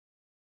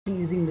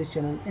Easy English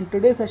channel. In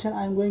today's session,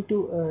 I'm going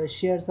to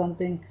share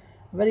something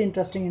very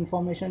interesting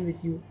information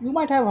with you. You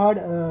might have heard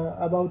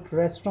about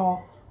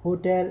restaurant,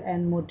 hotel,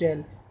 and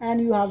motel, and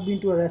you have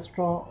been to a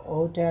restaurant,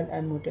 hotel,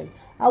 and motel.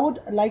 I would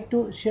like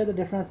to share the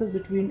differences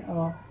between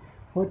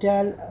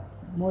hotel,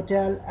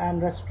 motel,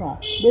 and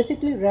restaurant.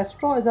 Basically,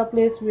 restaurant is a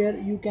place where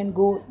you can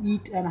go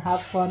eat and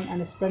have fun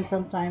and spend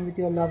some time with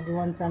your loved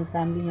ones and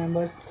family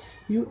members.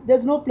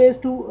 There's no place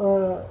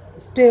to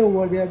stay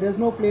over there. There's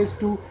no place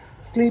to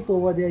sleep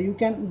over there. You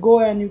can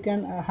go and you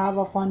can have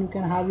a fun. You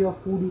can have your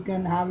food, you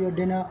can have your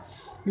dinner,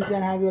 you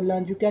can have your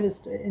lunch, you can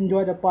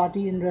enjoy the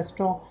party in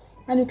restaurant,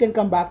 and you can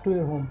come back to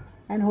your home.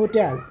 And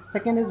hotel,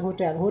 second is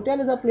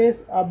hotel is a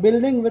place, a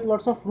building with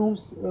lots of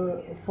rooms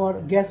for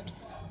guests,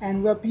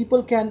 and where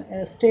people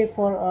can stay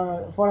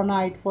for a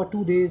night, for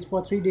 2 days,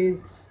 for 3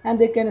 days, and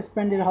they can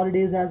spend their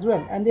holidays as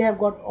well, and they have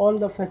got all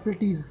the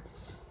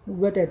facilities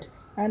with it.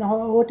 And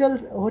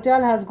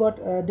hotel has got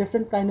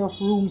different kind of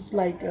rooms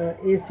like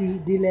AC,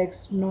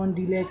 deluxe,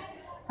 non-deluxe,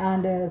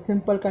 and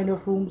simple kind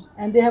of rooms,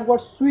 and they have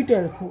got suite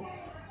also.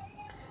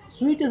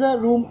 Suite is a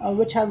room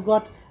which has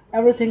got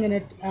everything in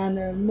it,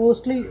 and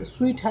mostly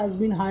suite has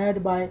been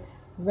hired by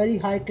very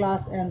high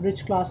class and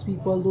rich class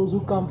people, those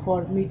who come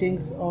for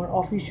meetings or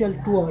official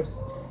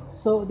tours.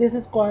 So these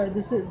are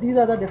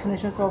the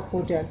definitions of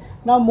hotel.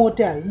 Now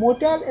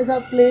motel is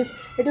a place.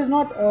 It is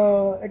not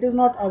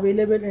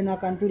available in a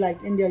country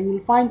like India. You will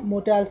find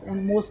motels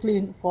and mostly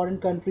in foreign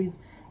countries,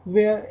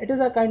 where it is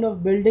a kind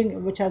of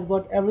building which has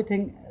got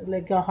everything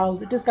like a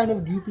house. It is kind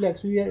of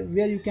duplex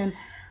where you can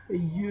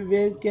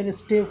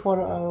stay for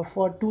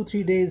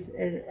 2-3 days,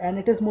 and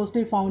it is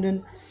mostly found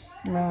in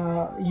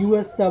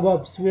US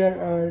suburbs,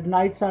 where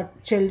nights are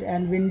chilled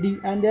and windy,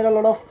 and there are a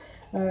lot of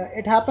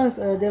it happens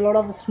there are a lot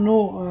of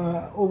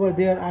snow over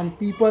there, and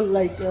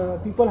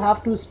people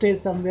have to stay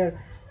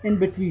somewhere in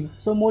between.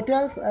 So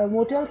motels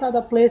are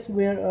the place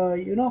where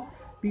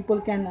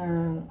people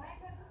can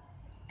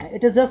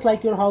it is just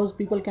like your house.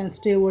 People can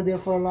stay over there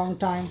for a long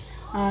time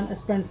and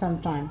spend some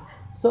time.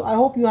 So I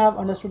hope you have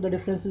understood the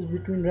differences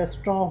between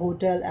restaurant,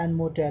 hotel, and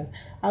motel.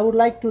 I would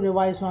like to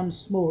revise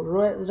once more.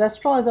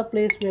 Restaurant is a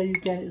place where you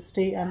can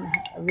stay and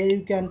where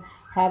you can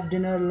have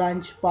dinner,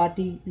 lunch,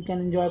 party. You can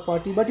enjoy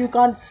party, but you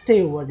can't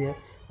stay over there.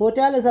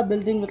 Hotel is a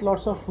building with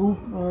lots of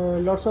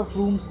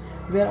rooms,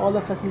 where all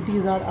the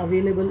facilities are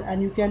available,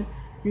 and you can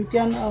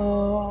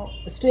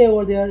stay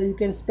over there. You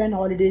can spend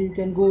holiday. You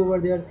can go over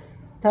there.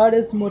 Third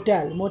is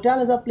motel.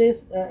 Motel is a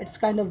place, it's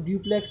kind of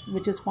duplex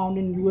which is found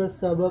in US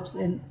suburbs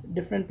in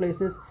different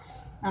places,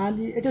 and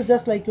it is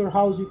just like your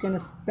house. You can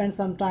spend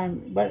some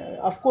time, but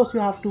of course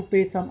you have to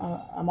pay some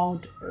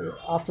amount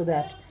after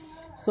that.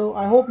 So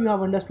I hope you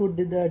have understood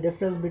the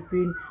difference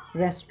between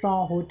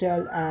restaurant,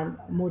 hotel, and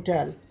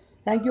motel.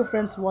 Thank you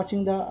friends for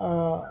watching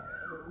the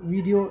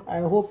video.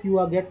 I hope you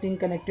are getting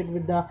connected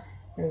with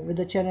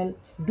the channel.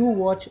 Do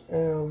watch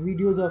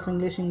videos of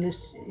English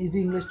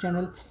Easy English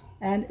channel,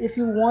 and if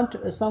you want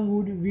some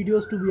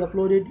videos to be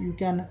uploaded, you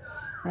can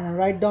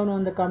write down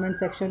on the comment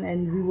section,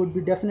 and we would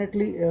be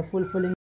definitely fulfilling